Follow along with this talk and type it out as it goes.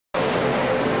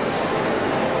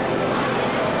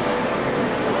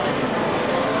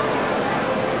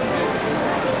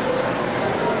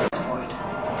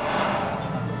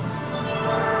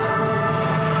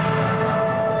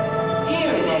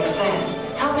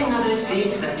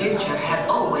seize the future has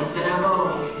always been our goal.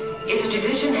 It's a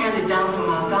tradition handed down from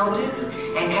our founders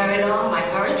and carried on by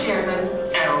current chairman,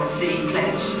 L.C.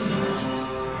 Pledge.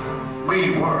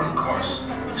 We were, of course,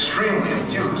 extremely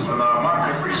enthused when our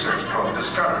market research probe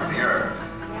discovered the Earth.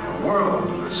 A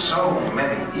world with so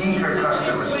many eager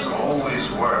customers is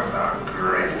always worth our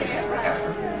greatest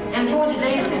effort. And for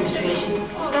today's demonstration,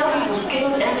 thousands of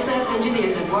skilled excess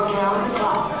engineers have worked around the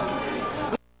clock.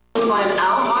 We find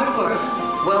our hard work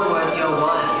well worth your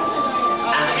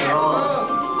while. After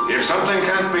all, if something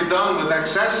can't be done with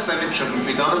excess, then it shouldn't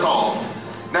be done at all.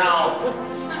 Now,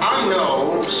 I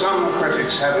know some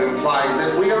critics have implied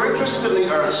that we are interested in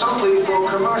the Earth solely for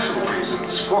commercial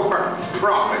reasons, for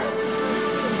profit.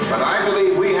 But I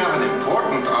believe we have an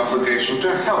important obligation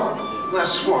to help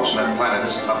less fortunate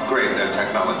planets upgrade their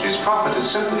technologies. Profit is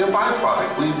simply a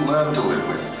byproduct we've learned to live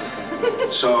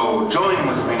with. So join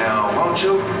with me now, won't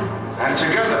you? And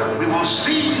together we will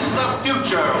seize the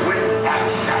future with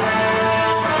access.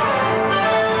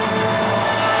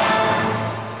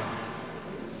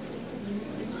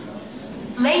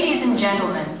 Ladies and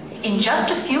gentlemen, in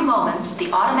just a few moments,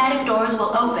 the automatic doors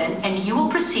will open and you will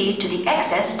proceed to the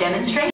excess demonstration.